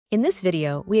In this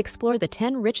video, we explore the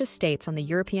 10 richest states on the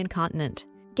European continent.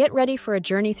 Get ready for a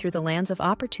journey through the lands of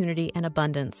opportunity and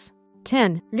abundance.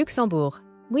 10. Luxembourg.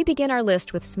 We begin our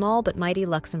list with small but mighty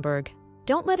Luxembourg.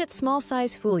 Don't let its small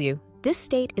size fool you. This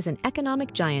state is an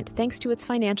economic giant thanks to its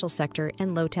financial sector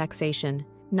and low taxation.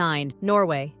 9.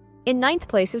 Norway. In ninth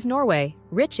place is Norway,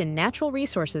 rich in natural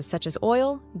resources such as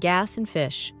oil, gas, and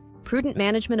fish. Prudent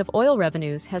management of oil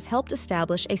revenues has helped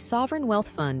establish a sovereign wealth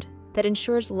fund that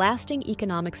ensures lasting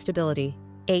economic stability.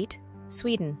 8.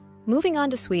 Sweden. Moving on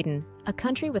to Sweden, a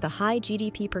country with a high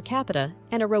GDP per capita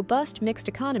and a robust mixed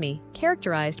economy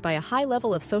characterized by a high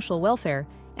level of social welfare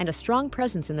and a strong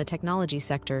presence in the technology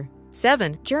sector.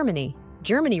 7. Germany.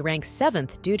 Germany ranks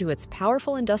 7th due to its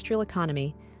powerful industrial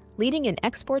economy, leading in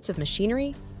exports of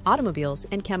machinery, automobiles,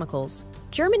 and chemicals.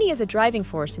 Germany is a driving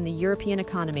force in the European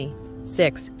economy.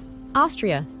 6.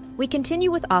 Austria. We continue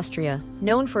with Austria,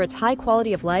 known for its high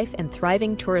quality of life and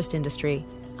thriving tourist industry.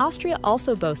 Austria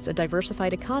also boasts a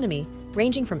diversified economy,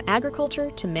 ranging from agriculture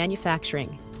to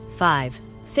manufacturing. 5.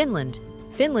 Finland.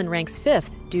 Finland ranks 5th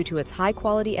due to its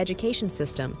high-quality education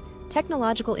system,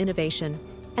 technological innovation,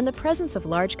 and the presence of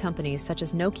large companies such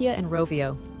as Nokia and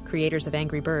Rovio, creators of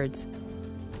Angry Birds.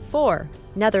 4.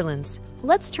 Netherlands.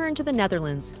 Let's turn to the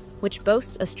Netherlands, which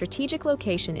boasts a strategic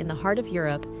location in the heart of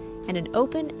Europe and an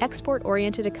open,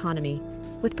 export-oriented economy,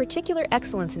 with particular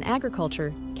excellence in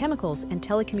agriculture, chemicals, and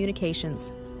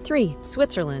telecommunications. 3.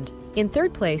 Switzerland. In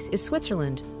third place is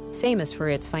Switzerland, famous for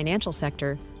its financial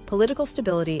sector, political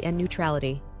stability, and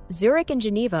neutrality. Zurich and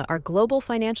Geneva are global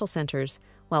financial centers,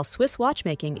 while Swiss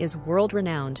watchmaking is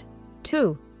world-renowned.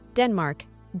 2. Denmark.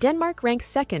 Denmark ranks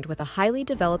 2nd with a highly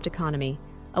developed economy,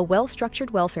 a well-structured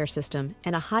welfare system,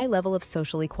 and a high level of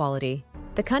social equality.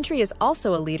 The country is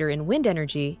also a leader in wind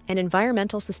energy and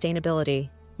environmental sustainability.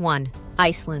 1.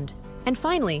 Iceland. And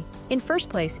finally, in first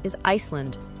place is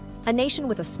Iceland, a nation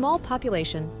with a small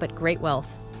population but great wealth.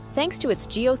 Thanks to its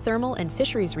geothermal and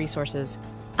fisheries resources,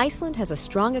 Iceland has a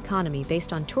strong economy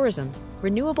based on tourism,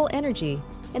 renewable energy,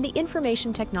 and the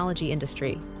information technology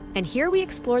industry. And here we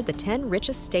explored the 10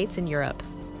 richest states in Europe.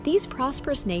 These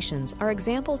prosperous nations are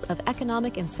examples of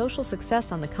economic and social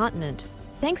success on the continent.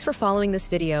 Thanks for following this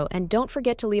video, and don't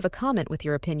forget to leave a comment with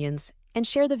your opinions and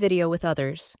share the video with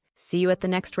others. See you at the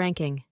next ranking.